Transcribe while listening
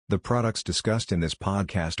The products discussed in this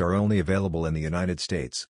podcast are only available in the United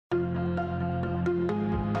States.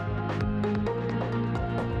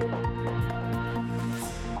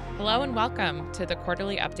 Hello and welcome to the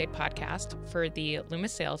quarterly update podcast for the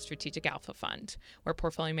Loomis Sayles Strategic Alpha Fund, where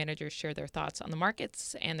portfolio managers share their thoughts on the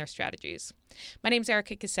markets and their strategies. My name is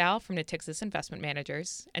Erica Casal from Natixis Investment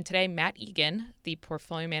Managers, and today Matt Egan, the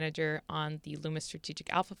portfolio manager on the Loomis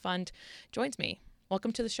Strategic Alpha Fund, joins me.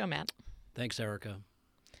 Welcome to the show, Matt. Thanks, Erica.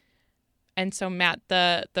 And so, Matt,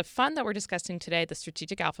 the fund that we're discussing today, the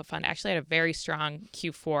Strategic Alpha Fund, actually had a very strong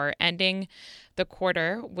Q4, ending the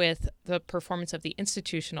quarter with the performance of the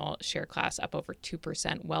institutional share class up over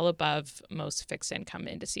 2%, well above most fixed income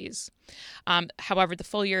indices. However, the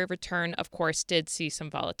full year return, of course, did see some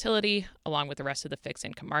volatility, along with the rest of the fixed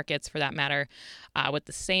income markets, for that matter, with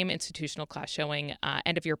the same institutional class showing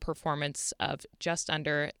end-of-year performance of just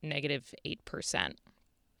under negative 8%.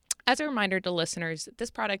 As a reminder to listeners,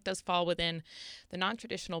 this product does fall within the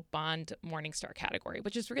non-traditional bond Morningstar category,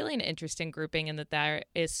 which is really an interesting grouping in that there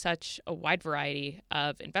is such a wide variety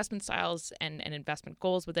of investment styles and investment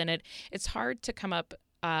goals within it. It's hard to come up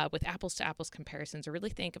with apples-to-apples comparisons or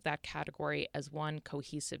really think of that category as one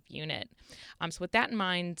cohesive unit. So with that in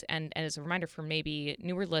mind, and as a reminder for maybe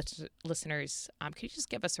newer listeners, could you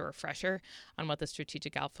just give us a refresher on what the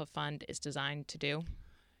Strategic Alpha Fund is designed to do?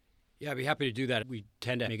 Yeah, I'd be happy to do that. We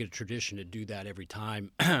tend to make it a tradition to do that every time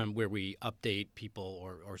where we update people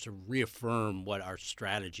or sort of reaffirm what our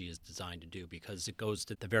strategy is designed to do, because it goes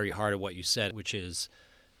to the very heart of what you said, which is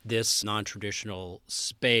this non-traditional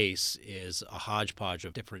space is a hodgepodge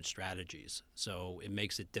of different strategies. So it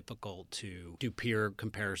makes it difficult to do peer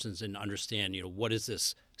comparisons and understand, what is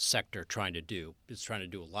this sector trying to do? It's trying to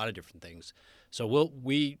do a lot of different things. So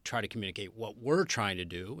we try to communicate what we're trying to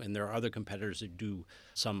do, and there are other competitors that do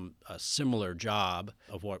some similar job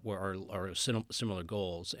of what are similar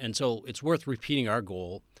goals. And so it's worth repeating our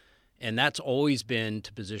goal, and that's always been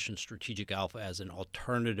to position Strategic Alpha as an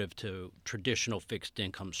alternative to traditional fixed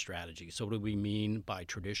income strategy. So what do we mean by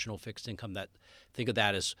traditional fixed income? Think of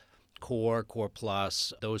that as core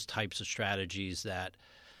plus, those types of strategies that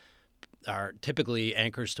are typically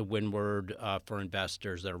anchors to windward for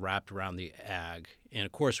investors that are wrapped around the ag. And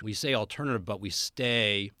of course, we say alternative, but we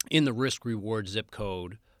stay in the risk-reward zip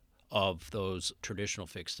code of those traditional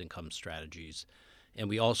fixed income strategies. And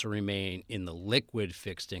we also remain in the liquid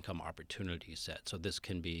fixed income opportunity set. So this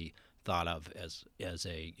can be thought of as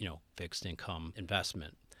a fixed income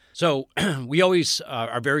investment. So we always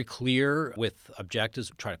are very clear with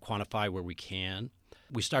objectives, try to quantify where we can.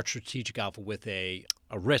 We start Strategic Alpha with a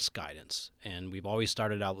risk guidance, and we've always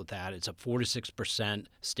started out with that. It's a 4 to 6%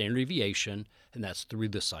 standard deviation, and that's through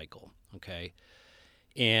the cycle, okay?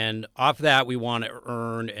 And off that, we want to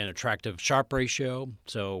earn an attractive Sharpe ratio.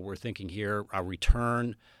 So we're thinking here a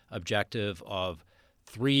return objective of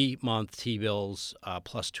 3-month T-bills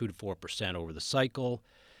plus 2 to 4% over the cycle.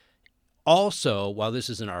 Also, while this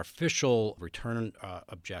isn't our official return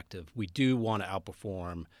objective, we do want to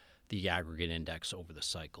outperform the aggregate index over the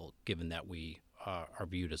cycle, given that we are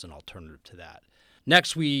viewed as an alternative to that.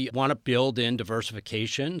 Next, we want to build in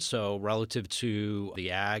diversification. So relative to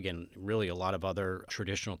the ag and really a lot of other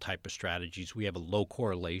traditional type of strategies, we have a low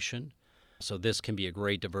correlation. So this can be a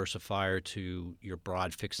great diversifier to your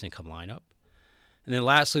broad fixed income lineup. And then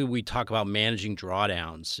lastly, we talk about managing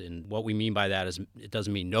drawdowns. And what we mean by that is it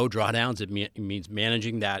doesn't mean no drawdowns. It means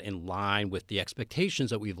managing that in line with the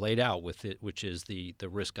expectations that we've laid out with it, which is the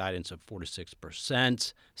risk guidance of 4 to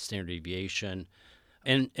 6% standard deviation.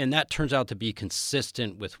 And that turns out to be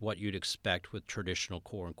consistent with what you'd expect with traditional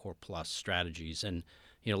core and core plus strategies. And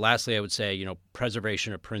lastly, I would say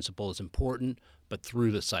preservation of principal is important, but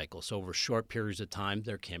through the cycle. So over short periods of time,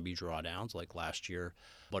 there can be drawdowns like last year.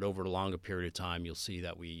 But over a longer period of time, you'll see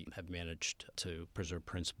that we have managed to preserve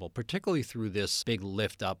principal, particularly through this big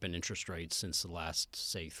lift up in interest rates since the last,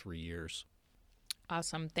 say, 3 years.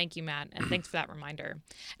 Awesome. Thank you, Matt. And thanks for that reminder.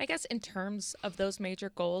 I guess in terms of those major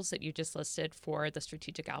goals that you just listed for the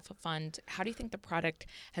Strategic Alpha Fund, how do you think the product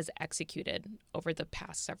has executed over the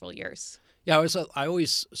past several years? Yeah, I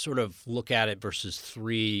always sort of look at it versus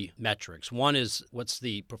 3 metrics. One is what's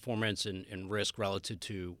the performance and risk relative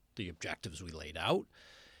to the objectives we laid out.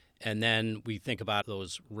 And then we think about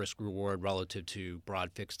those risk reward relative to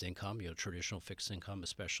broad fixed income, traditional fixed income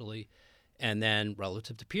especially, and then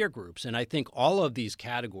relative to peer groups. And I think all of these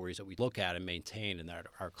categories that we look at and maintain and that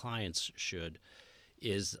our clients should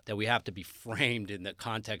is that we have to be framed in the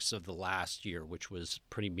context of the last year, which was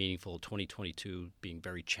pretty meaningful, 2022 being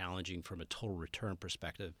very challenging from a total return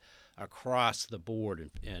perspective across the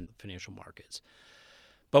board in financial markets.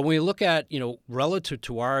 But when we look at, relative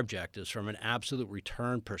to our objectives from an absolute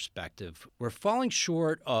return perspective, we're falling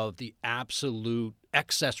short of the absolute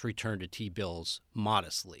excess return to T-bills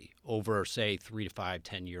modestly over, say, 3 to 5,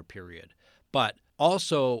 10-year period. But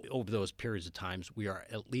also over those periods of times, we are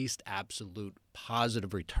at least absolute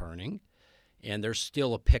positive returning, and there's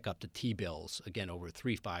still a pickup to T-bills, again, over a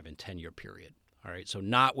 3, 5, and 10-year period. All right, so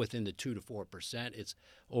not within the 2 to 4%. It's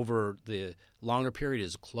over the longer period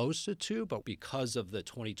is close to 2, but because of the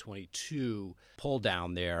 2022 pull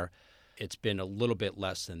down there, it's been a little bit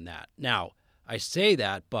less than that. Now, I say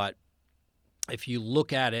that, but if you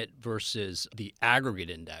look at it versus the aggregate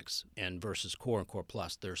index and versus core and core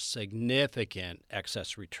plus, there's significant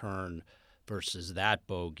excess return versus that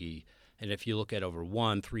bogey. And if you look at over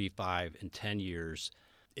 1, 3, 5, and 10 years,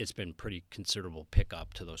 it's been pretty considerable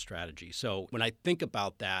pickup to those strategies. So when I think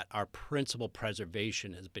about that, our principal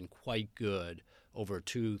preservation has been quite good over a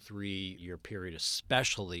 2, 3-year period,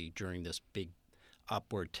 especially during this big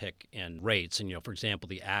upward tick in rates. And, for example,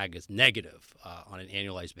 the ag is negative on an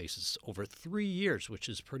annualized basis over 3 years, which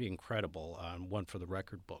is pretty incredible, one for the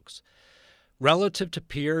record books. Relative to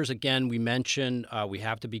peers, again, we mentioned we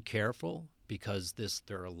have to be careful, because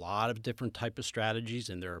there are a lot of different type of strategies,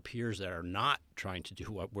 and there are peers that are not trying to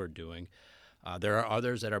do what we're doing. There are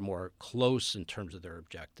others that are more close in terms of their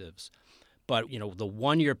objectives. But, the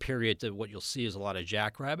 1-year period, what you'll see is a lot of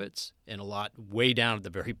jackrabbits and a lot way down at the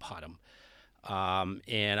very bottom.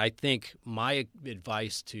 And I think my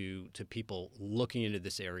advice to people looking into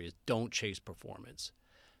this area is don't chase performance,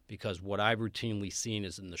 because what I've routinely seen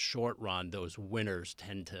is in the short run, those winners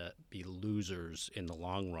tend to be losers in the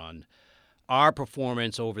long run. Our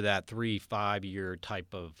performance over that 3-5 year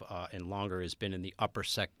type of and longer has been in the upper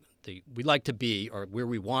we like to be, or where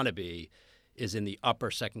we want to be, is in the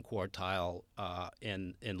upper second quartile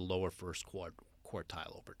and lower first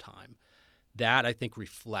quartile over time. That, I think,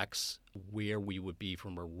 reflects where we would be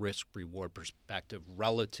from a risk-reward perspective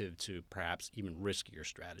relative to perhaps even riskier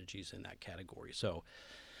strategies in that category.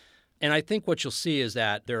 And I think what you'll see is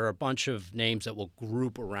that there are a bunch of names that will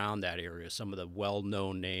group around that area, some of the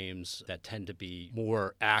well-known names that tend to be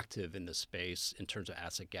more active in the space in terms of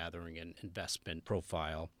asset gathering and investment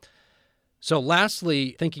profile. So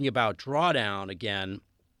lastly, thinking about drawdown again,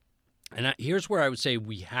 and here's where I would say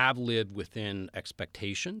we have lived within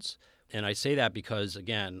expectations. And I say that because,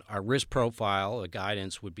 again, our risk profile, a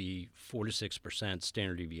guidance would be 4 to 6%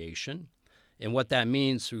 standard deviation. And what that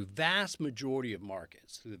means through vast majority of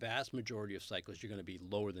markets, through the vast majority of cycles, you're going to be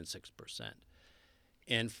lower than 6%.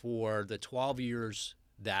 And for the 12 years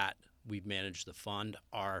that we've managed the fund,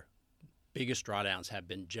 our biggest drawdowns have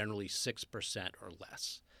been generally 6% or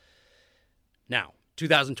less. Now,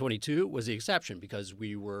 2022 was the exception because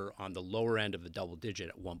we were on the lower end of the double digit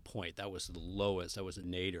at one point. That was the lowest. That was the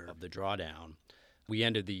nadir of the drawdown. We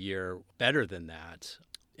ended the year better than that.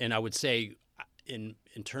 And I would say in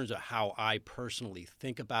terms of how I personally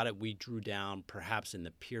think about it, we drew down perhaps in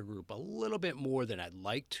the peer group a little bit more than I'd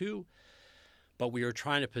like to, but we were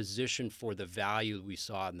trying to position for the value we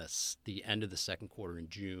saw in the end of the second quarter in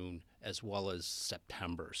June as well as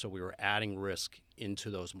September. So we were adding risk into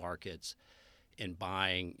those markets and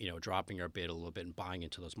buying, dropping our bid a little bit and buying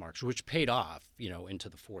into those markets, which paid off, into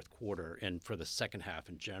the fourth quarter and for the second half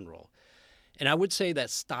in general. And I would say that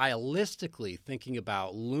stylistically, thinking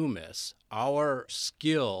about Loomis, our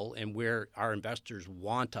skill and where our investors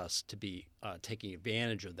want us to be taking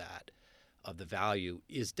advantage of that, of the value,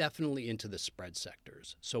 is definitely into the spread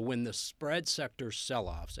sectors. So when the spread sector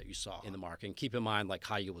sell-offs that you saw in the market, and keep in mind like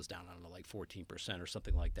high yield was down, 14% or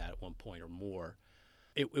something like that at one point or more,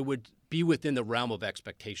 it would be within the realm of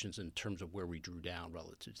expectations in terms of where we drew down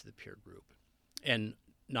relative to the peer group. And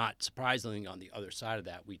not surprisingly, on the other side of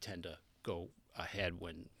that, we tend to go ahead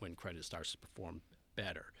when credit starts to perform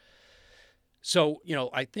better. So,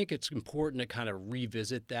 I think it's important to kind of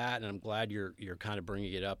revisit that, and I'm glad you're kind of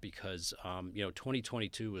bringing it up because,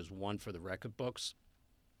 2022 is one for the record books,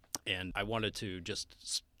 and I wanted to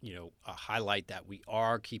just, highlight that we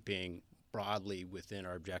are keeping broadly within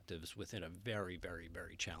our objectives within a very, very,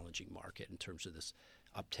 very challenging market in terms of this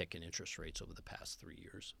uptick in interest rates over the past 3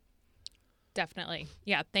 years. Definitely.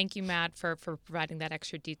 Yeah. Thank you, Matt, for providing that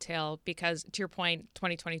extra detail because, to your point,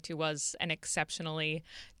 2022 was an exceptionally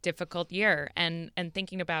difficult year. And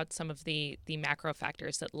thinking about some of the macro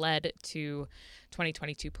factors that led to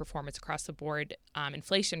 2022 performance across the board,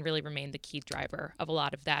 inflation really remained the key driver of a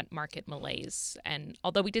lot of that market malaise. And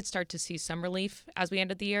although we did start to see some relief as we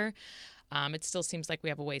ended the year, it still seems like we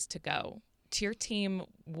have a ways to go. To your team,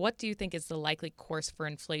 what do you think is the likely course for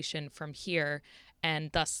inflation from here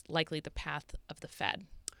and thus likely the path of the Fed?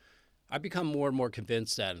 I've become more and more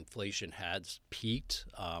convinced that inflation has peaked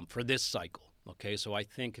for this cycle. Okay, so I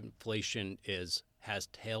think inflation has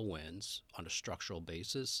tailwinds on a structural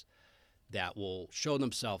basis that will show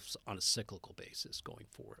themselves on a cyclical basis going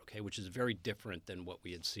forward, okay, which is very different than what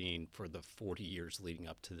we had seen for the 40 years leading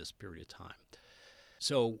up to this period of time.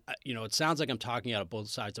 So, it sounds like I'm talking out of both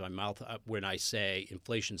sides of my mouth when I say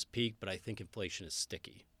inflation's peaked, but I think inflation is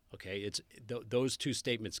sticky, okay? Those two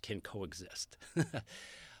statements can coexist.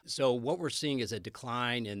 So what we're seeing is a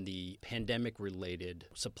decline in the pandemic-related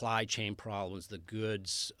supply chain problems, the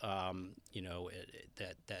goods, that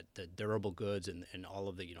the durable goods and all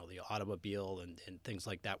of the, the automobile and things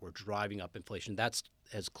like that were driving up inflation. That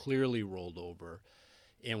has clearly rolled over.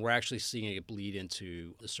 And we're actually seeing it bleed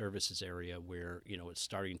into the services area where, it's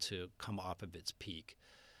starting to come off of its peak.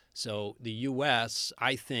 So the U.S.,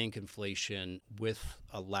 I think inflation with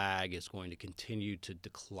a lag is going to continue to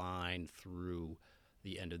decline through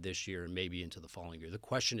the end of this year and maybe into the following year. The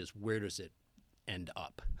question is, where does it end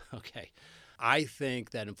up? Okay. I think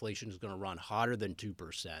that inflation is going to run hotter than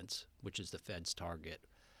 2%, which is the Fed's target,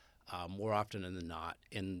 more often than not.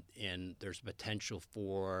 And there's potential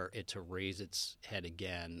for it to raise its head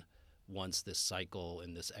again once this cycle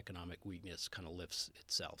and this economic weakness kind of lifts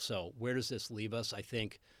itself. So where does this leave us? I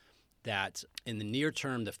think that in the near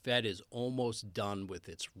term, the Fed is almost done with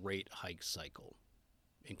its rate hike cycle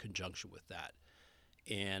in conjunction with that.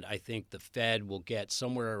 And I think the Fed will get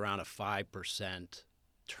somewhere around a 5%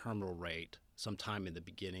 terminal rate sometime in the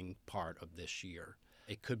beginning part of this year.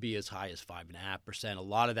 It could be as high as 5.5%. A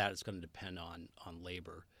lot of that is going to depend on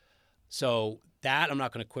labor. So that I'm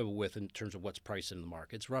not going to quibble with in terms of what's priced in the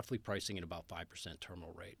market. It's roughly pricing at about 5%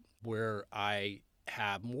 terminal rate. Where I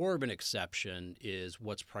have more of an exception is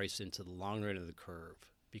what's priced into the long end of the curve.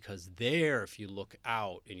 Because there, if you look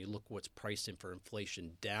out and you look what's priced in for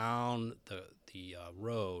inflation down the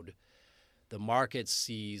road, the market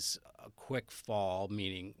sees a quick fall,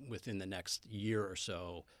 meaning within the next year or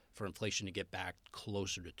so, for inflation to get back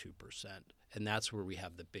closer to 2%. And that's where we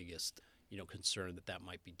have the biggest, concern that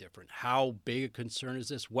might be different. How big a concern is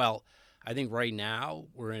this? Well, I think right now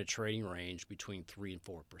we're in a trading range between 3 and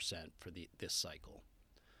 4% for this cycle.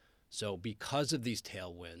 So because of these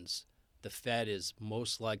tailwinds, the Fed is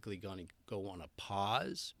most likely going to go on a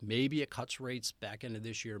pause. Maybe it cuts rates back into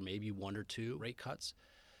this year, maybe 1 or 2 rate cuts.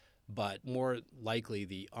 But more likely,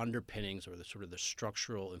 the underpinnings or the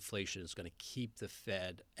structural inflation is going to keep the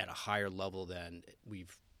Fed at a higher level than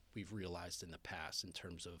we've realized in the past in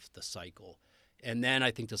terms of the cycle. And then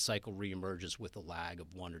I think the cycle reemerges with a lag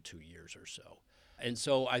of 1 or 2 years or so. And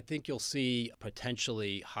so I think you'll see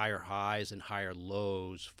potentially higher highs and higher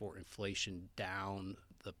lows for inflation down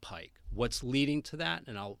the pike. What's leading to that?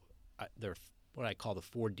 And they're what I call the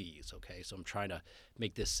 4 Ds, okay? So I'm trying to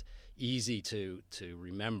make this easy to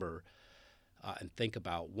remember and think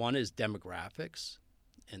about. One is demographics,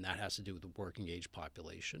 and that has to do with the working age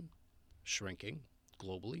population shrinking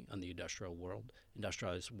globally in the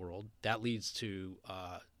industrialized world. That leads to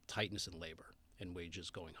tightness in labor and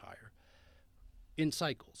wages going higher in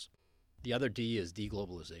cycles. The other D is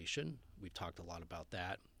deglobalization. We've talked a lot about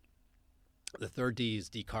that. The third D is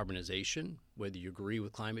decarbonization. Whether you agree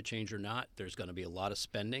with climate change or not, there's going to be a lot of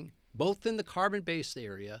spending, both in the carbon-based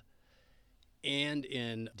area and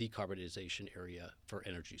in decarbonization area for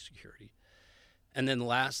energy security. And then the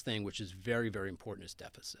last thing, which is very, very important, is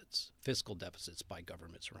deficits, fiscal deficits by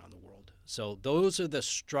governments around the world. So those are the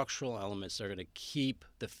structural elements that are going to keep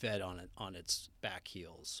the Fed on its back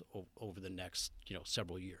heels over the next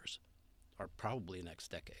several years, or probably the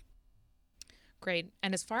next decade. Great.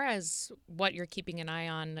 And as far as what you're keeping an eye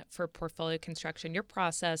on for portfolio construction, your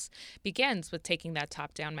process begins with taking that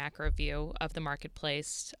top-down macro view of the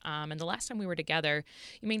marketplace. And the last time we were together,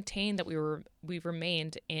 you maintained that we've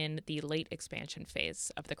remained in the late expansion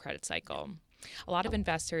phase of the credit cycle. A lot of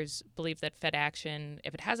investors believe that Fed action,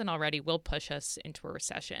 if it hasn't already, will push us into a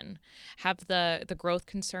recession. Have the growth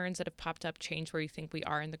concerns that have popped up changed where you think we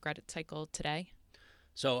are in the credit cycle today?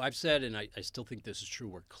 So I've said, and I still think this is true,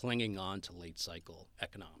 we're clinging on to late cycle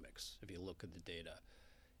economics, if you look at the data.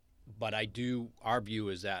 But our view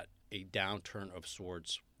is that a downturn of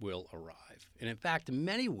sorts will arrive. And in fact, in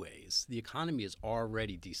many ways, the economy has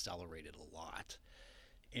already decelerated a lot.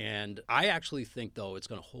 And I actually think, though, it's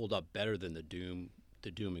going to hold up better than the doom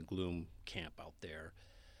and gloom camp out there.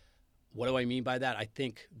 What do I mean by that? I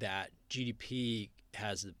think that GDP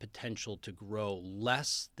has the potential to grow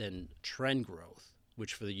less than trend growth,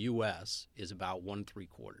 which for the U.S. is about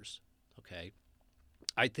 1.75, okay?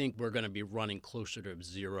 I think we're going to be running closer to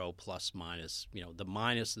 0 plus minus. The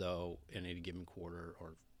minus, though, in any given quarter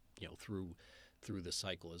or, through through the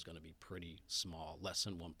cycle is going to be pretty small, less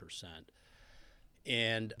than 1%.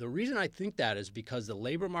 And the reason I think that is because the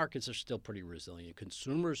labor markets are still pretty resilient.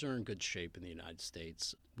 Consumers are in good shape in the United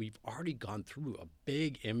States. We've already gone through a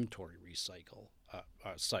big inventory recycle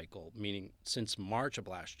cycle, meaning since March of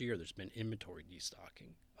last year, there's been inventory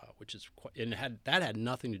destocking, which is that had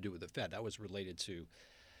nothing to do with the Fed. That was related to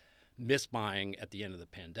misbuying at the end of the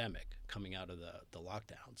pandemic, coming out of the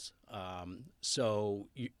lockdowns. So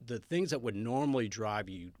the things that would normally drive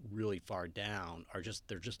you really far down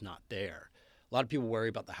they're just not there. A lot of people worry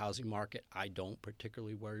about the housing market. I don't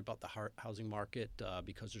particularly worry about the housing market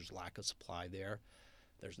because there's lack of supply there.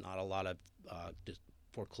 There's not a lot of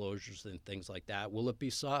foreclosures and things like that. Will it be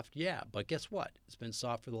soft? Yeah, but guess what? It's been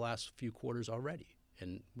soft for the last few quarters already,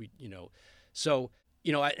 and and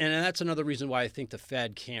that's another reason why I think the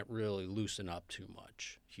Fed can't really loosen up too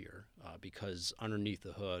much here because underneath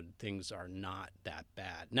the hood, things are not that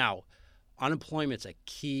bad. Now, unemployment's a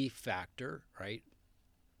key factor, right?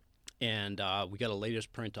 And we got a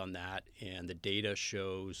latest print on that, and the data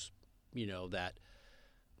shows, that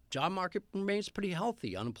job market remains pretty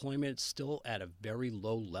healthy. Unemployment is still at a very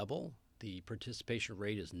low level. The participation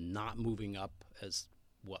rate is not moving up as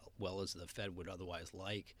well as the Fed would otherwise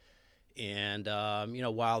like. And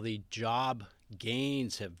while the job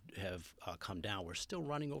gains have come down, we're still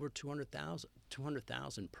running over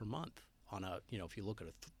 200,000 per month on a if you look at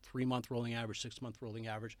a 3-month rolling average, 6-month rolling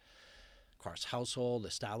average. Across household,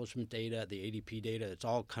 establishment data, the ADP data, it's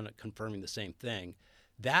all kind of confirming the same thing.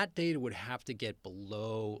 That data would have to get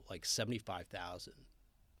below like 75,000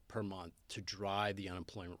 per month to drive the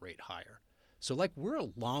unemployment rate higher. So we're a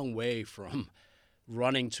long way from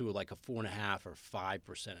running to like a 4.5 or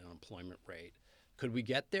 5% unemployment rate. Could we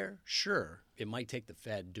get there? Sure. It might take the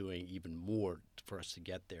Fed doing even more for us to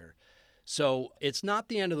get there. So it's not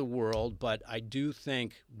the end of the world, but I do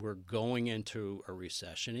think we're going into a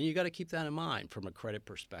recession, and you got to keep that in mind from a credit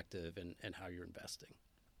perspective and how you're investing.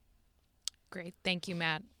 Great. Thank you,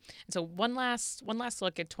 Matt. And so one last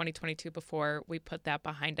look at 2022 before we put that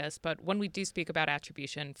behind us. But when we do speak about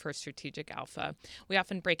attribution for Strategic Alpha, we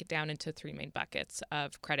often break it down into 3 main buckets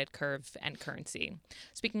of credit curve and currency.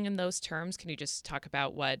 Speaking in those terms, can you just talk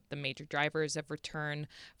about what the major drivers of return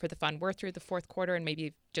for the fund were through the fourth quarter and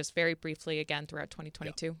maybe just very briefly again throughout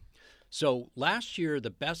 2022? Yeah. So last year, the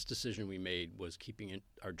best decision we made was keeping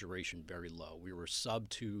our duration very low. We were sub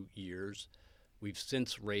 2 years. We've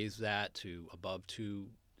since raised that to above 2.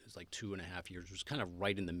 It's like 2.5 years, which is kind of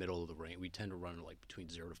right in the middle of the range. We tend to run like between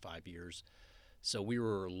 0 to 5 years. So we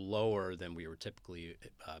were lower than we would typically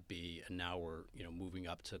be, and now we're moving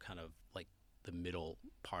up to kind of like the middle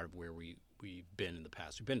part of where we've been in the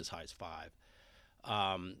past. We've been as high as 5.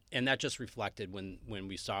 And that just reflected when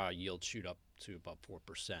we saw yield shoot up to about 4%.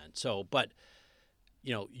 So, but,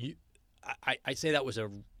 I say that was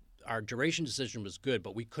our duration decision was good,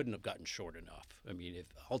 but we couldn't have gotten short enough. I mean, if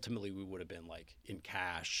ultimately we would have been like in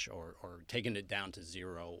cash or taken it down to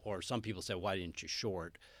 0, or some people say, why didn't you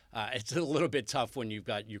short? It's a little bit tough when you've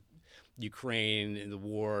got Ukraine and the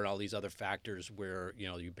war and all these other factors where,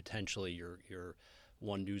 you potentially you're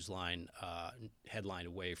one newsline headline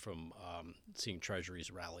away from seeing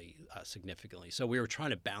treasuries rally significantly. So we were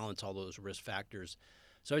trying to balance all those risk factors.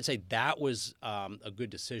 So I'd say that was a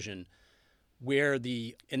good decision.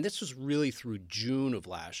 And this was really through June of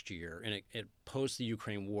last year, and it post the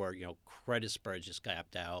Ukraine war, credit spreads just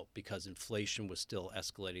gapped out because inflation was still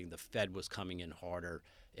escalating. The Fed was coming in harder,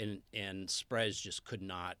 and spreads just could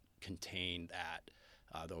not contain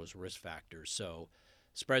those risk factors. So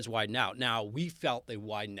spreads widened out. Now, we felt they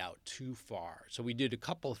widened out too far. So we did a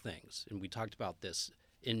couple of things, and we talked about this.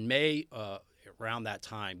 In May, around that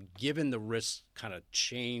time, given the risks kind of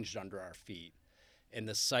changed under our feet, and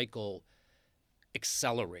the cycle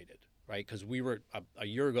accelerated, right? Because we were a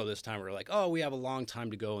year ago this time, we were like, oh, we have a long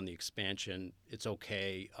time to go in the expansion. It's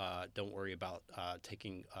okay. Don't worry about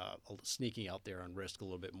sneaking out there on risk a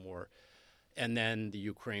little bit more. And then the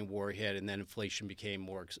Ukraine war hit, and then inflation became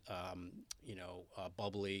more,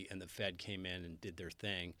 bubbly, and the Fed came in and did their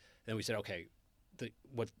thing. Then we said, okay,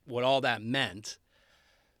 what all that meant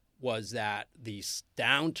was that the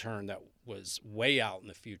downturn that was way out in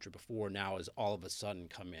the future before now is all of a sudden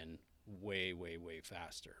come in way, way, way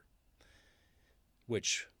faster,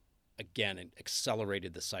 which, again, it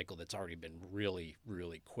accelerated the cycle that's already been really,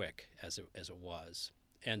 really quick as it was.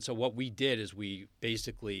 And so what we did is we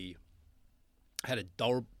basically had a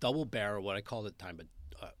double barrel, what I called at the time,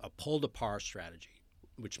 a pull to par strategy,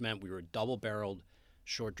 which meant we were double barreled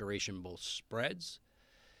short duration, both spreads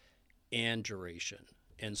and duration.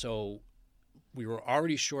 And so we were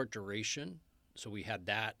already short duration. So we had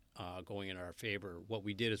that going in our favor. What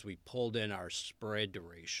we did is we pulled in our spread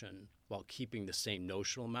duration while keeping the same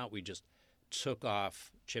notional amount. We just took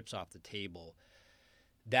off chips off the table.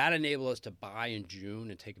 That enabled us to buy in June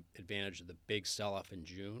and take advantage of the big sell-off in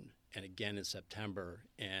June and again in September.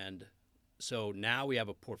 And so now we have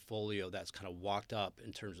a portfolio that's kind of walked up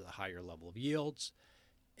in terms of the higher level of yields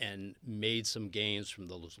and made some gains from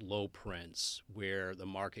those low prints where the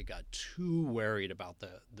market got too worried about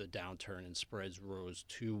the downturn and spreads rose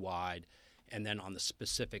too wide. And then on the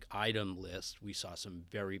specific item list, we saw some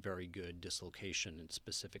very, very good dislocation in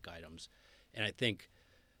specific items. And I think,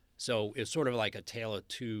 so it's sort of like a tale of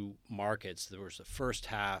two markets. There was the first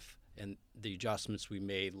half, and the adjustments we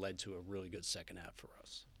made led to a really good second half for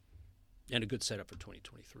us and a good setup for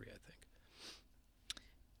 2023, I think.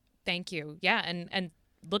 Thank you. Yeah, and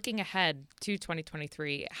looking ahead to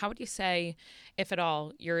 2023, how would you say, if at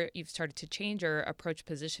all, you've started to change or approach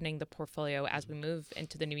positioning the portfolio as we move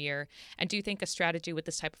into the new year? And do you think a strategy with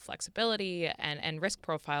this type of flexibility and risk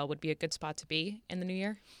profile would be a good spot to be in the new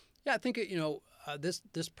year? Yeah, I think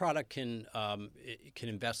this product can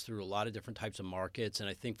invest through a lot of different types of markets, and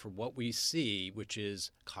I think for what we see, which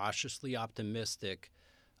is cautiously optimistic,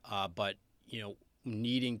 but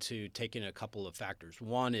needing to take in a couple of factors.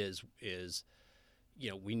 One is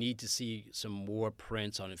we need to see some more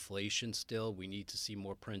prints on inflation still. We need to see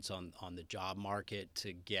more prints on the job market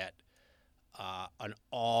to get a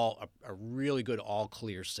really good all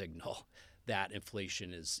clear signal that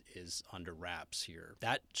inflation is under wraps here.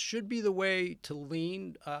 That should be the way to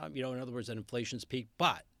lean. In other words, that inflation's peaked,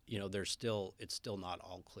 but it's still not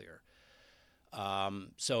all clear.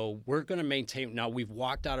 So we're going to maintain. Now we've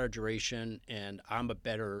walked out our duration, and I'm a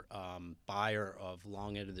better buyer of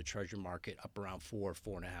long end of the Treasury market, up around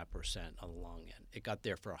 4.5% on the long end. It got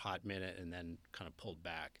there for a hot minute and then kind of pulled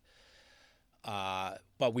back.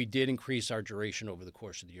 But we did increase our duration over the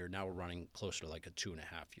course of the year. Now we're running closer to like a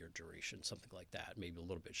 2.5-year duration, something like that, maybe a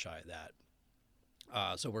little bit shy of that.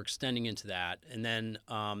 So we're extending into that. And then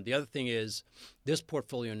the other thing is this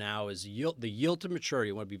portfolio now is the yield to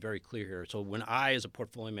maturity. I want to be very clear here. So when I, as a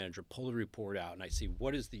portfolio manager, pull the report out and I see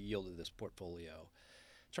what is the yield of this portfolio,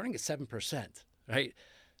 it's running at 7%, right?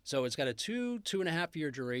 So it's got a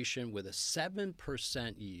 2.5-year duration with a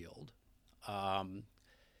 7% yield.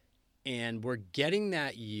 And we're getting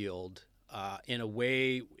that yield in a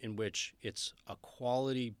way in which it's a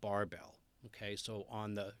quality barbell. Okay, so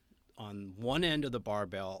on one end of the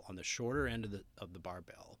barbell, on the shorter end of the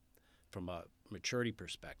barbell, from a maturity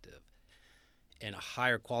perspective and a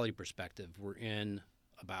higher quality perspective, we're in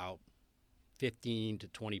about 15 to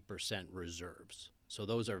 20% reserves. So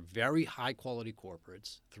those are very high quality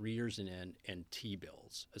corporates, 3 years and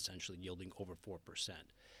T-bills, essentially yielding over 4%.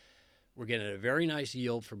 We're getting a very nice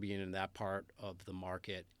yield for being in that part of the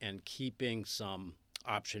market and keeping some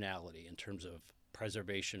optionality in terms of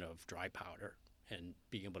preservation of dry powder and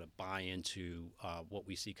being able to buy into what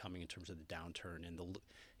we see coming in terms of the downturn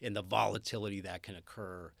and the volatility that can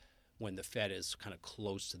occur when the Fed is kind of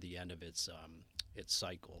close to the end of its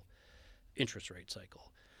cycle, interest rate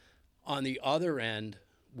cycle. On the other end,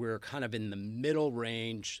 we're kind of in the middle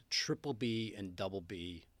range, triple B and double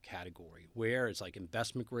B category, where it's like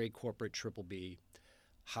investment grade corporate triple B,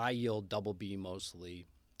 high yield double B mostly.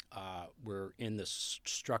 We're in the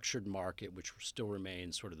structured market, which still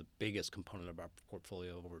remains sort of the biggest component of our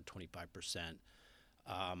portfolio, over 25%.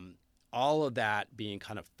 All of that being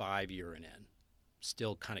kind of 5-year and in,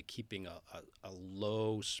 still kind of keeping a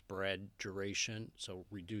low spread duration, so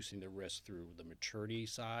reducing the risk through the maturity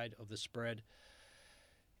side of the spread.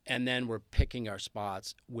 And then we're picking our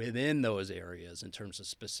spots within those areas in terms of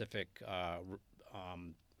specific,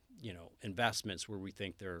 investments where we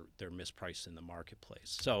think they're mispriced in the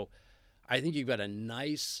marketplace. So I think you've got a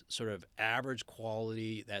nice sort of average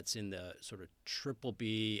quality that's in the sort of triple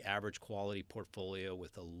B average quality portfolio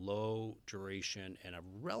with a low duration and a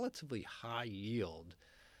relatively high yield.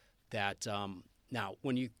 That now,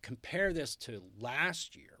 when you compare this to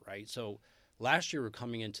last year, right? So last year we're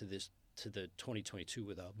coming into the 2022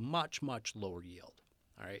 with a much, much lower yield,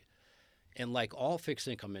 all right? And like all fixed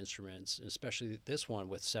income instruments, especially this one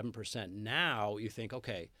with 7%, now you think,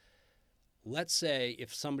 okay, let's say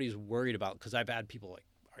if somebody's worried about, because I've had people like,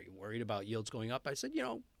 are you worried about yields going up? I said,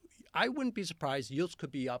 I wouldn't be surprised. Yields could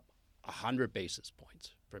be up 100 basis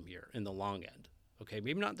points from here in the long end. Okay,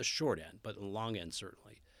 maybe not the short end, but in the long end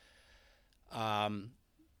certainly.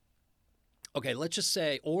 Okay, let's just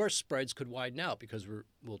say, or spreads could widen out because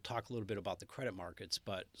we'll talk a little bit about the credit markets,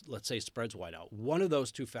 but let's say spreads widen out. One of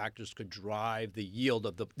those two factors could drive the yield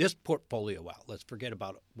of this portfolio out. Let's forget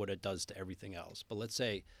about what it does to everything else. But let's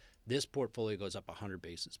say This portfolio goes up 100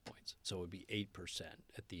 basis points, so it would be 8%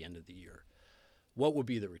 at the end of the year. What would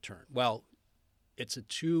be the return? Well, it's a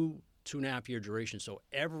 2.5 year duration, so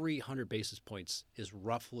every 100 basis points is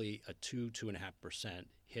roughly a 2.5%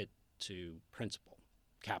 hit to principal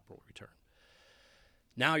capital return.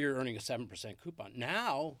 Now you're earning a 7% coupon.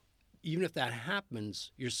 Now, even if that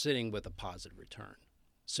happens, you're sitting with a positive return.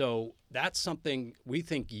 So that's something we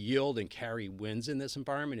think yield and carry wins in this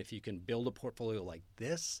environment. If you can build a portfolio like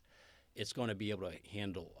this, it's going to be able to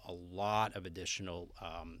handle a lot of additional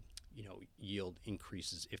yield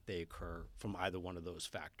increases if they occur from either one of those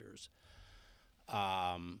factors.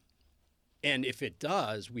 And if it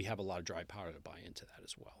does, we have a lot of dry powder to buy into that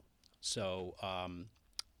as well. So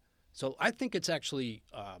I think it's actually,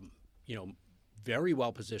 very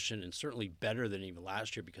well positioned and certainly better than even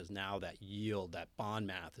last year because now that yield, that bond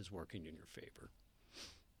math is working in your favor.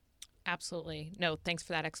 Absolutely. No, thanks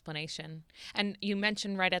for that explanation. And you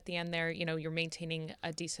mentioned right at the end there, you're maintaining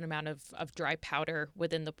a decent amount of dry powder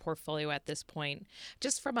within the portfolio at this point.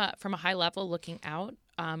 Just from a high level looking out,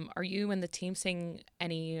 are you and the team seeing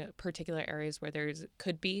any particular areas where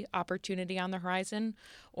could be opportunity on the horizon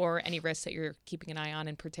or any risks that you're keeping an eye on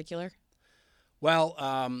in particular? Well,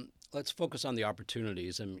 let's focus on the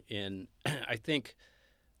opportunities. And I think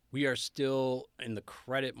we are still in the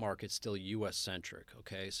credit market, still U.S.-centric,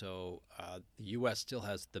 okay? So the U.S. still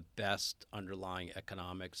has the best underlying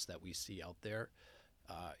economics that we see out there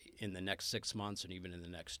in the next 6 months and even in the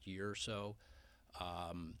next year or so.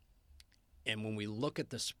 And when we look at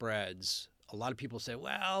the spreads, a lot of people say,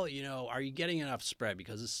 well, are you getting enough spread?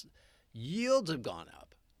 Because yields have gone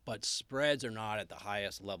up, but spreads are not at the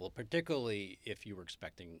highest level, particularly if you were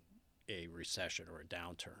expecting a recession or a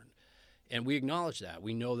downturn. And we acknowledge that.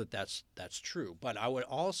 We know that that's true. But I would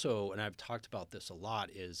also, and I've talked about this a lot,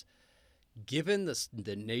 is given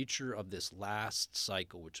the nature of this last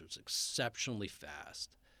cycle, which was exceptionally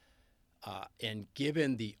fast, and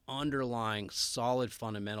given the underlying solid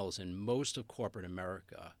fundamentals in most of corporate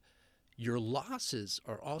America, your losses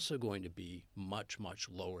are also going to be much, much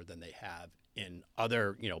lower than they have in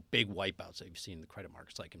other, big wipeouts that you've seen in the credit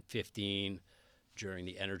markets, like in 2015, during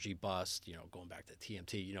the energy bust, going back to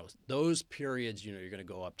TMT, those periods, you're going to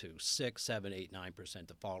go up to 6, 7, 8, 9%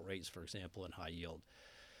 default rates, for example, in high yield.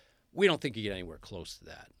 We don't think you get anywhere close to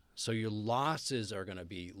that. So your losses are going to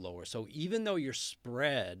be lower. So even though your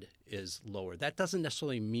spread is lower, that doesn't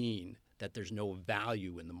necessarily mean that there's no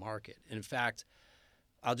value in the market. And in fact,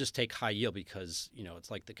 I'll just take high yield because,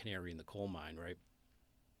 it's like the canary in the coal mine, right?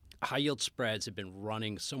 High yield spreads have been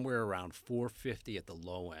running somewhere around 450 at the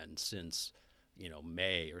low end since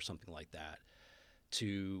May or something like that,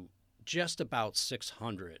 to just about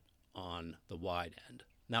 600 on the wide end.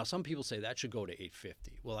 Now, some people say that should go to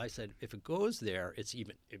 850. Well, I said if it goes there,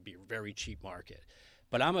 it'd be a very cheap market.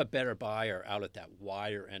 But I'm a better buyer out at that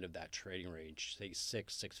wider end of that trading range, say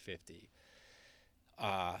 650.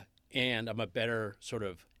 And I'm a better sort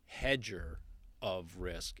of hedger of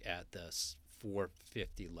risk at the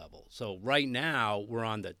 450 level. So right now we're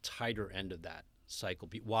on the tighter end of that cycle.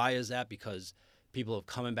 Why is that? Because people have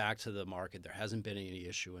coming back to the market. There hasn't been any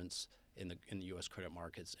issuance in the U.S. credit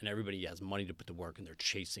markets, and everybody has money to put to work, and they're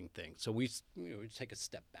chasing things. So we take a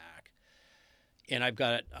step back, and I've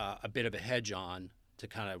got a bit of a hedge on to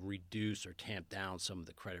kind of reduce or tamp down some of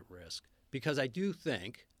the credit risk because I do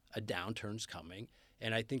think a downturn's coming,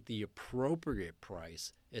 and I think the appropriate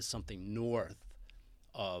price is something north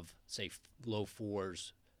of, say, low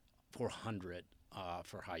 400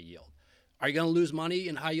 for high yield. Are you going to lose money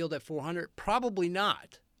in high yield at 400? Probably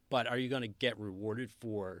not. But are you going to get rewarded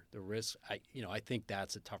for the risk? I think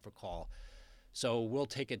that's a tougher call. So we'll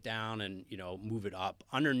take it down and, move it up.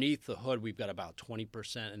 Underneath the hood, we've got about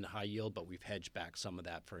 20% in the high yield, but we've hedged back some of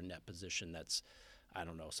that for a net position that's,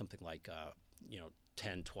 something like,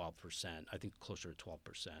 10, 12%. I think closer to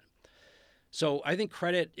 12%. So I think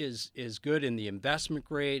credit is good in the investment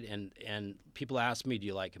grade. And people ask me, do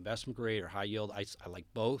you like investment grade or high yield? I like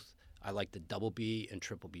both. I like the double B and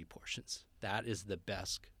triple B portions. That is the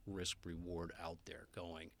best risk reward out there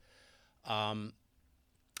going.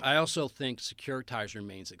 I also think securitized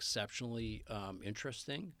remains exceptionally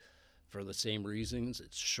interesting for the same reasons.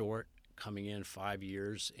 It's short, coming in 5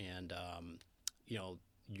 years, and you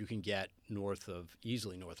can get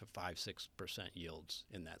easily north of 5-6% yields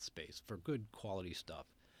in that space for good quality stuff.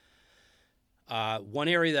 One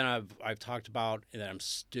area that I've talked about and that I'm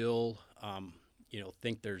still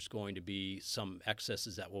think there's going to be some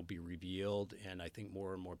excesses that will be revealed, and I think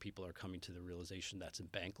more and more people are coming to the realization that's in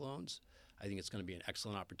bank loans. I think it's going to be an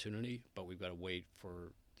excellent opportunity, but we've got to wait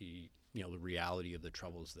for the reality of the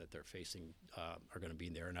troubles that they're facing are going to be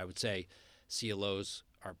there. And I would say CLOs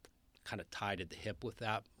are kind of tied at the hip with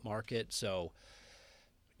that market. So,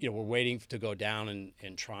 we're waiting to go down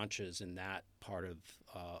in tranches in that part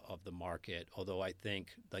of the market. Although I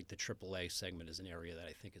think like the AAA segment is an area that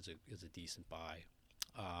I think is a decent buy.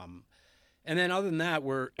 And then other than that,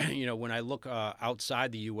 we're when I look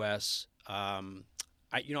outside the U.S.,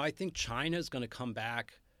 I think China is going to come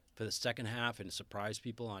back for the second half and surprise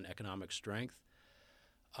people on economic strength.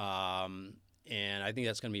 And I think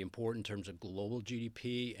that's going to be important in terms of global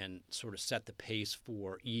GDP and sort of set the pace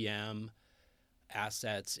for EM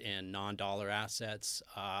assets and non-dollar assets.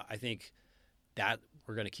 I think that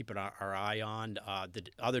we're going to keep our eye on. The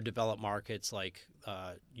other developed markets like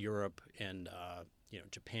Europe and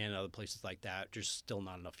Japan and other places like that, there's still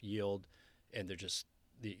not enough yield, and they're just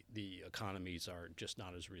the economies are just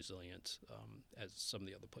not as resilient as some of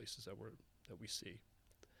the other places that we see.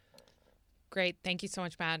 Great. Thank you so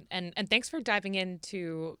much, Matt. And thanks for diving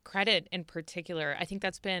into credit in particular. I think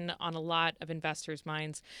that's been on a lot of investors'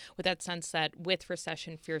 minds with that sense that with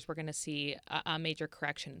recession fears, we're going to see a major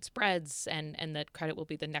correction in spreads and that credit will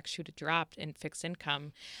be the next shoe to drop in fixed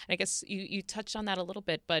income. And I guess you touched on that a little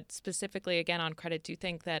bit, but specifically, again, on credit, do you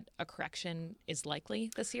think that a correction is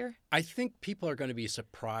likely this year? I think people are going to be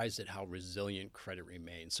surprised at how resilient credit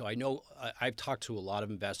remains. So I know I've talked to a lot of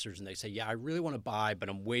investors and they say, yeah, I really want to buy, but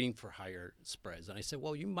I'm waiting for higher spreads. And I said,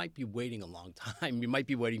 well, you might be waiting a long time. You might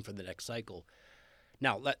be waiting for the next cycle.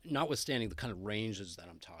 Now, notwithstanding the kind of ranges that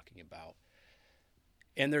I'm talking about,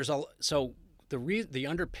 and there's the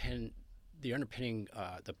underpinning,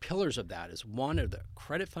 the pillars of that is one of the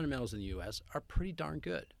credit fundamentals in the U.S. are pretty darn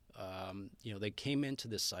good. They came into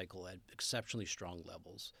this cycle at exceptionally strong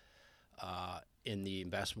levels in the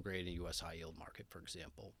investment grade and U.S. high yield market, for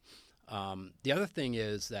example. The other thing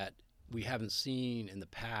is that we haven't seen in the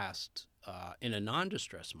past in a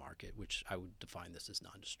non-distressed market, which I would define this as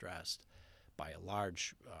non-distressed by a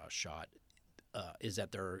large shot, is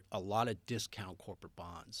that there are a lot of discount corporate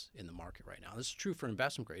bonds in the market right now. This is true for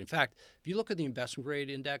investment grade. In fact, if you look at the investment grade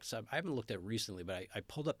index, I haven't looked at it recently, but I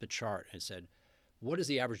pulled up the chart and said, what is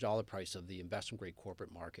the average dollar price of the investment grade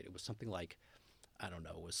corporate market? It was something like, I don't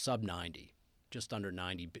know, it was sub 90, just under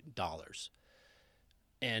 $90.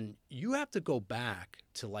 And you have to go back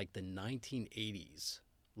to like the 1980s,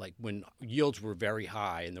 like when yields were very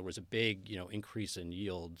high and there was a big, increase in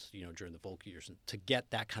yields, during the Volcker years to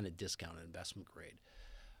get that kind of discount in investment grade.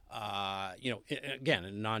 Again,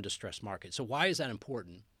 in a non-distressed market. So why is that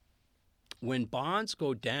important? When bonds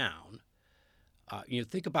go down,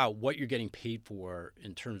 think about what you're getting paid for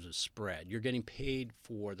in terms of spread. You're getting paid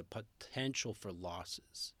for the potential for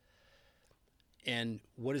losses. And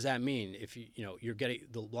what does that mean? If you're getting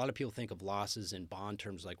a lot of people think of losses in bond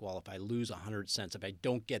terms like, well, if I lose 100 cents, if I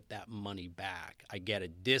don't get that money back, I get a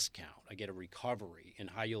discount, I get a recovery. In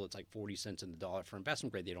high yield, it's like 40 cents in the dollar. For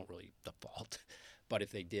investment grade, they don't really default, but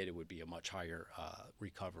if they did, it would be a much higher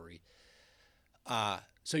recovery.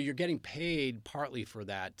 So you're getting paid partly for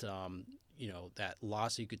that, that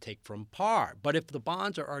loss you could take from par. But if the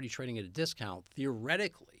bonds are already trading at a discount,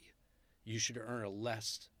 theoretically, you should earn a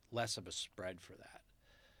less of a spread for that.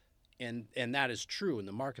 And that is true in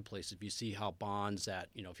the marketplace. If you see how bonds that,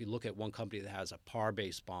 if you look at one company that has a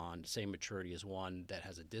par-based bond, same maturity as one that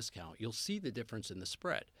has a discount, you'll see the difference in the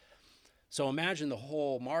spread. So imagine the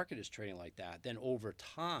whole market is trading like that. Then over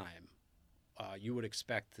time, you would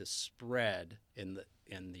expect the spread in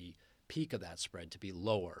the peak of that spread to be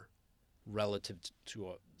lower relative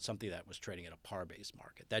to something that was trading at a par-based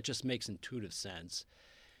market. That just makes intuitive sense.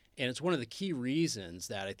 And it's one of the key reasons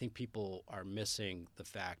that I think people are missing the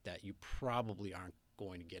fact that you probably aren't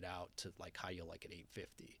going to get out to like high yield like at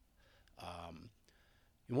 850.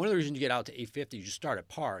 And one of the reasons you get out to 850 is you start at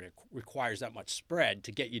par, and it requires that much spread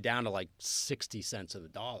to get you down to like 60 cents of the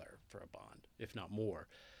dollar for a bond, if not more.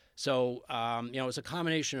 So, it's a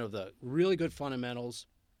combination of the really good fundamentals,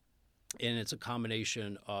 and it's a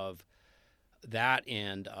combination of that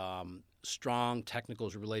and strong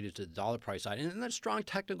technicals related to the dollar price side. And that strong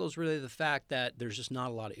technicals related to the fact that there's just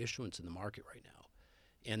not a lot of issuance in the market right now.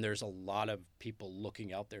 And there's a lot of people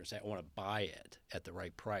looking out there and saying, I want to buy it at the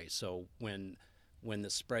right price. So when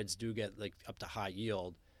the spreads do get like up to high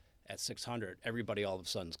yield at 600, everybody all of a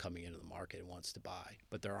sudden is coming into the market and wants to buy.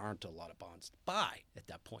 But there aren't a lot of bonds to buy at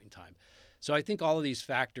that point in time. So I think all of these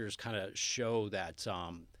factors kind of show that,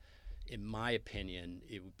 in my opinion,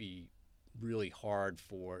 it would be really hard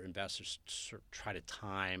for investors to try to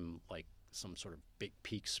time like some sort of big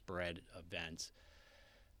peak spread event.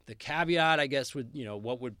 The caveat, I guess, would,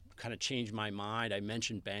 what would kind of change my mind, I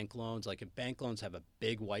mentioned bank loans. Like if bank loans have a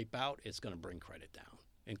big wipeout, it's going to bring credit down,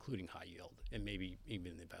 including high yield and maybe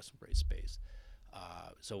even in the investment grade space.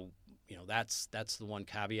 So that's the one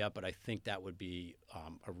caveat, but I think that would be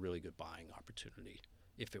a really good buying opportunity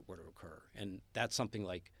if it were to occur. And that's something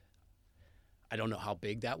like, I don't know how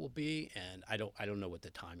big that will be, and I don't know what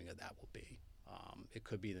the timing of that will be. It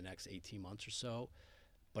could be the next 18 months or so,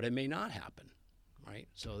 but it may not happen, right?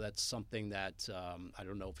 So that's something that I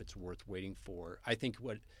don't know if it's worth waiting for. I think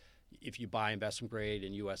if you buy investment grade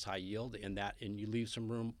and U.S. high yield and you leave some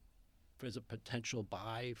room as a potential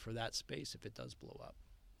buy for that space if it does blow up.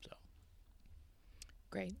 So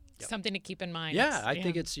great. Yep. Something to keep in mind. Yeah, I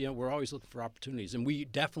think it's, we're always looking for opportunities, and we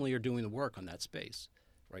definitely are doing the work on that space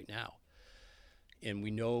right now. And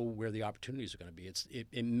we know where the opportunities are going to be.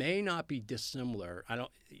 It may not be dissimilar.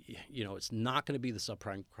 It's not going to be the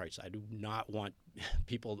subprime crisis. I do not want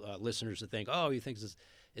listeners to think, oh, he thinks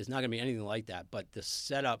it's not going to be anything like that. But the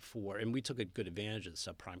setup and we took a good advantage of the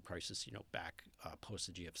subprime crisis, back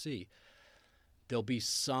post the GFC. There'll be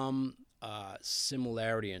some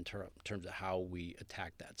similarity in terms of how we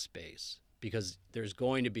attack that space, because there's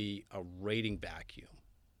going to be a rating vacuum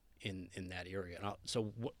in that area.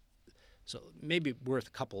 So maybe worth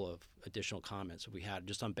a couple of additional comments that we had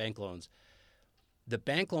just on bank loans. The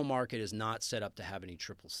bank loan market is not set up to have any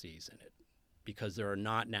triple Cs in it, because there are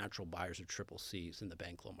not natural buyers of triple Cs in the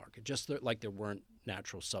bank loan market, just like there weren't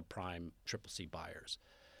natural subprime triple C buyers.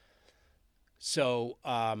 So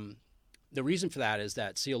the reason for that is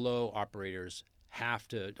that CLO operators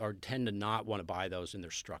tend to not want to buy those in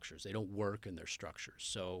their structures. They don't work in their structures.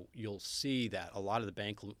 So you'll see that a lot of the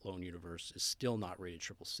bank loan universe is still not rated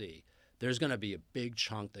triple C. There's going to be a big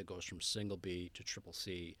chunk that goes from single B to triple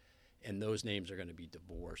C, and those names are going to be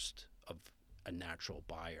divorced of a natural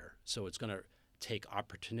buyer. So it's going to take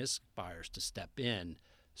opportunistic buyers to step in,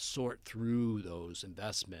 sort through those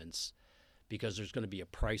investments, because there's going to be a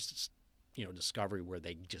price discovery where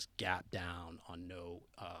they just gap down on no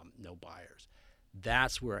buyers.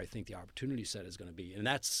 That's where I think the opportunity set is going to be, and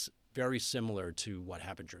that's very similar to what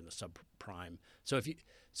happened during the subprime. So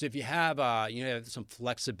if you have have some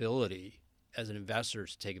flexibility as an investor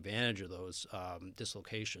to take advantage of those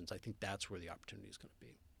dislocations, I think that's where the opportunity is going to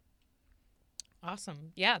be.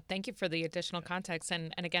 Awesome. Yeah, thank you for the additional context.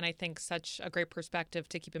 And again, I think such a great perspective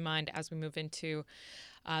to keep in mind as we move into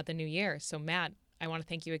the new year. So Matt, I want to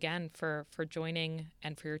thank you again for joining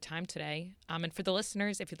and for your time today. And for the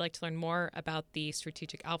listeners, if you'd like to learn more about the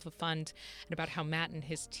Strategic Alpha Fund and about how Matt and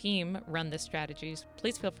his team run the strategies,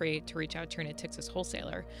 please feel free to reach out to your Natixis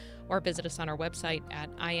wholesaler or visit us on our website at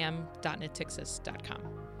im.natixis.com.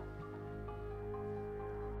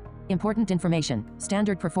 Important information.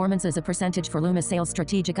 Standard performance as a percentage for Loomis Sales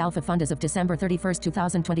Strategic Alpha Fund as of December 31,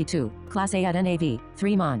 2022. Class A at NAV,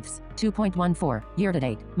 3 months, 2.14. Year to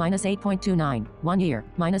date, minus 8.29. 1 year,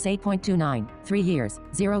 minus 8.29. 3 years,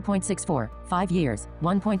 0.64. 5 years,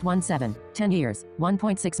 1.17. 10 years,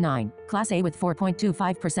 1.69. Class A with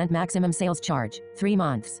 4.25% maximum sales charge. 3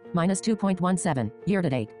 months, minus 2.17. Year to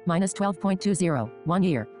date, minus 12.20. 1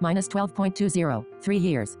 year, minus 12.20. 3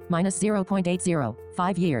 years, minus 0.80.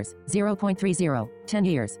 5 years, 0.30. 10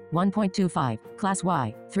 years, 1.25. Class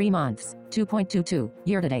Y, 3 months, 2.22.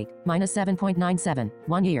 Year to date, minus 7.97.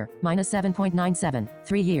 1 year, minus 7.97.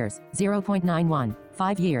 3 years, 0.91.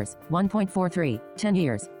 5 years, 1.43. 10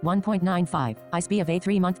 years, 1.95. ISB of a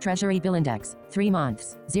 3-month Treasury Bill Index, 3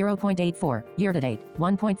 months, 0.84. Year to date,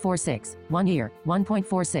 1.46. 1 year,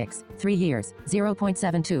 1.46. 3 years,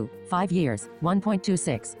 0.72. 5 years,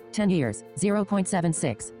 1.26. 10 years,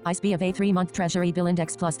 0.76. ISB of a 3-month Treasury Bill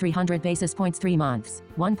Index plus 300 basis points 3 months,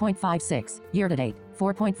 1.56. Year to date,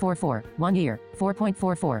 4.44. 1 year,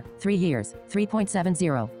 4.44. 3 years,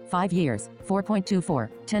 3.70. 5 years, 4.24.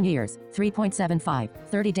 10 years, 3.75.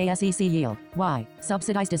 30-day SEC yield, Y.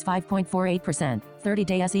 Subsidized is 5.48%.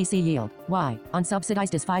 30-day SEC yield, Y.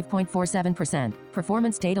 Unsubsidized is 5.47%.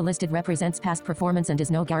 Performance data listed represents past performance and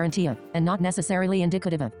is no guarantee of, and not necessarily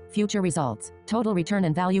indicative of, future results. Total return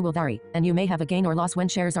and value will vary, and you may have a gain or loss when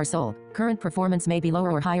shares are sold. Current performance may be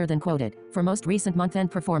lower or higher than quoted. For most recent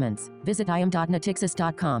month-end performance, visit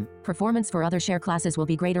im.natixis.com. Performance for other share classes will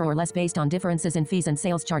be greater or less based on differences in fees and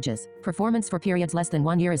sales charges. Performance for periods less than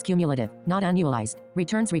 1 year is cumulative, not annualized.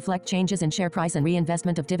 Returns reflect changes in share price and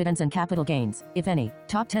reinvestment of dividends and capital gains, if any.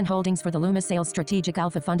 Top 10 holdings for the Loomis Sales Strategic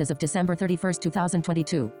Alpha Fund as of December 31,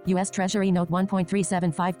 2022. U.S. Treasury Note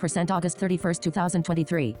 1.375% August 31,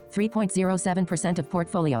 2023. 3.07% of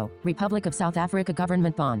portfolio. Republic of South Africa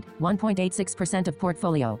Government Bond. 1.86% of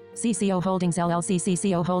portfolio. CCO Holdings LLC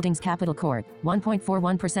CCO Holdings Capital Corp.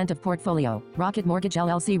 1.41% of portfolio. Rocket Mortgage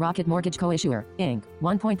LLC Rocket Mortgage Co-Issuer, Inc.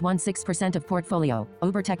 1.16% of portfolio.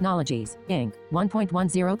 Uber Technologies, Inc.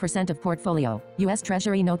 1.10% of portfolio. U.S.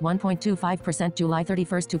 Treasury Note 1.25% July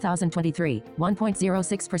 31, 2023,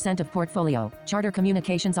 1.06% of portfolio. Charter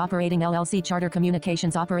Communications Operating LLC, Charter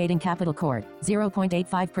Communications Operating Capital Corp,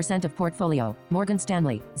 0.85% of portfolio. Morgan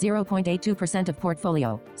Stanley, 0.82% of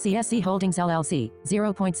portfolio. CSC Holdings LLC,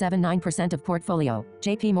 0.79% of portfolio.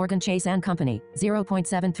 JP Morgan Chase & Company,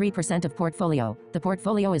 0.73% of portfolio. The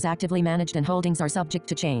portfolio is actively managed and holdings are subject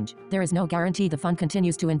to change. There is no guarantee the fund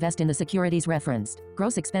continues to invest in the securities referenced.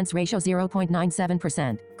 Gross expense ratio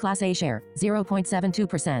 0.97%. Class A share,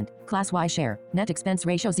 0.72%. Class Y share, net expense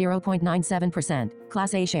ratio 0.97%.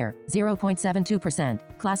 Class A share, 0.72%.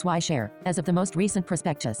 Class Y share. As of the most recent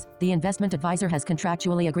prospectus, the investment advisor has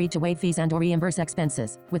contractually agreed to waive fees and/or reimburse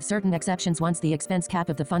expenses, with certain exceptions once the expense cap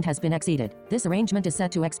of the fund has been exceeded. This arrangement is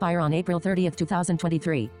set to expire on April 30,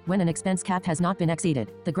 2023. When an expense cap has not been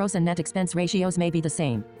exceeded, the gross and net expense ratios may be the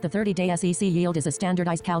same. The 30-day SEC yield is a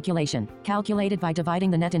standardized calculation, calculated by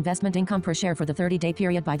dividing the net investment income per share for the 30-day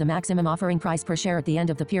period by the maximum offering price per share at the end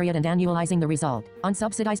of the period and annualizing the result.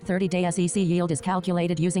 Unsubsidized 30-day SEC yield is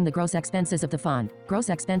calculated using the gross expenses of the fund. Gross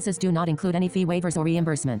expenses do not include any fee waivers or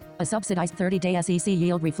reimbursement. A subsidized 30-day SEC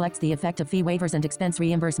yield reflects the effect of fee waivers and expense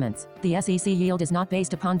reimbursements. The SEC yield is not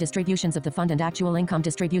based upon distributions of the fund, and actual income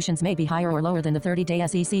distributions may be higher or lower than the 30-day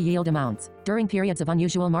SEC yield amounts. During periods of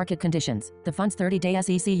unusual market conditions, the fund's 30-day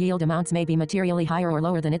SEC yield amounts may be materially higher or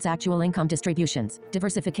lower than its actual income distributions.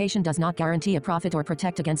 Diversification does not guarantee a profit or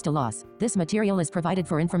protect against a loss. This material is provided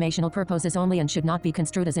for informational purposes only and should not be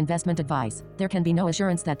construed as investment advice. There can be no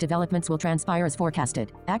assurance that developments will transpire as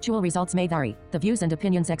forecasted. Actual results may vary. The views and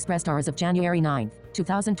opinions expressed are as of January 9,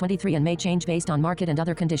 2023 and may change based on market and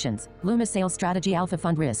other conditions. Loomis Sales Strategy Alpha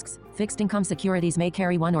Fund Risks. Fixed income securities may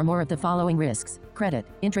carry one or more of the following risks. Credit,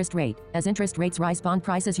 interest rate. As interest rates rise, bond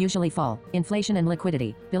prices usually fall. Inflation and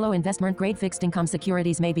liquidity. Below investment grade fixed income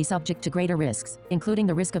securities may be subject to greater risks, including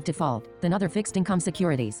the risk of default, than other fixed income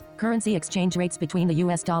securities. Currency exchange rates between the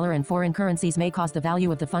US dollar and foreign currencies may cause the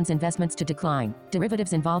value of the fund's investments to decline.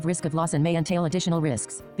 Derivatives involve risk of loss and may entail additional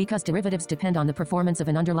risks. Because derivatives depend on the performance of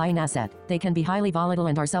an underlying asset, they can be highly volatile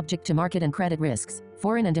and are subject to market and credit risks.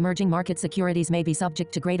 Foreign and emerging market securities may be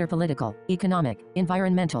subject to greater political, economic,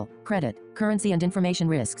 environmental, credit, currency and information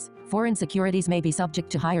risks. Foreign securities may be subject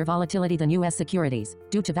to higher volatility than U.S. securities,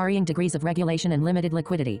 due to varying degrees of regulation and limited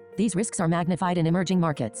liquidity. These risks are magnified in emerging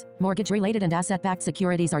markets. Mortgage-related and asset-backed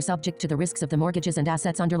securities are subject to the risks of the mortgages and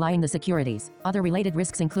assets underlying the securities. Other related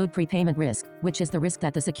risks include prepayment risk, which is the risk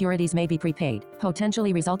that the securities may be prepaid,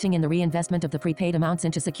 potentially resulting in the reinvestment of the prepaid amounts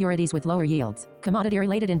into securities with lower yields.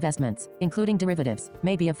 Commodity-related investments, including derivatives,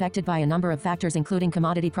 may be affected by a number of factors including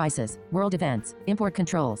commodity prices, world events, import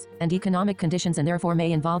controls, and economic conditions, and therefore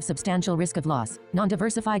may involve substantial risk of loss.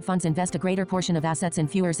 Non-diversified funds invest a greater portion of assets in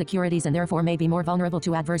fewer securities and therefore may be more vulnerable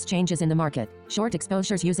to adverse changes in the market. Short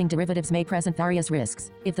exposures using derivatives may present various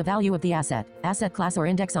risks. If the value of the asset class or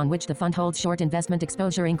index on which the fund holds short investment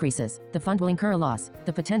exposure increases, the fund will incur a loss.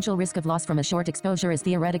 The potential risk of loss from a short exposure is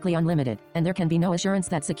theoretically unlimited, and there can be no assurance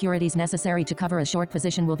that securities necessary to cover a short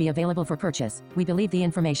position will be available for purchase. We believe the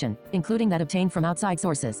information, including that obtained from outside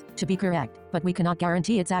sources, to be correct, but we cannot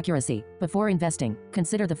guarantee its accuracy. Before investing,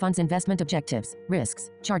 consider the fund's investment objectives,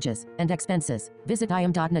 risks, charges, and expenses. Visit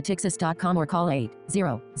im.natixis.com or call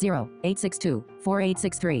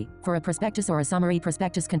 800-862-4863 for a prospectus or a summary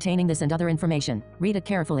prospectus containing this and other information. Read it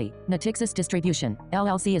carefully. Natixis Distribution,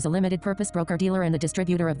 LLC is a limited-purpose broker-dealer and the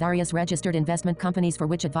distributor of various registered investment companies for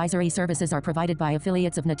which advisory services are provided by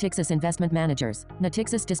affiliates of Natixis Investment Managers.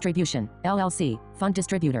 Natixis Distribution, LLC, Fund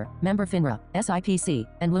Distributor, Member FINRA, SIPC,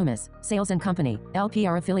 and Loomis, Sales & Company, LP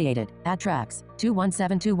are affiliated. Adtrax,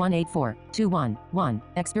 2172184, 211.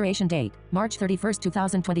 Expiration date, March 31,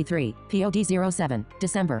 2023. POD 07,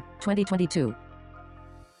 December, 2022.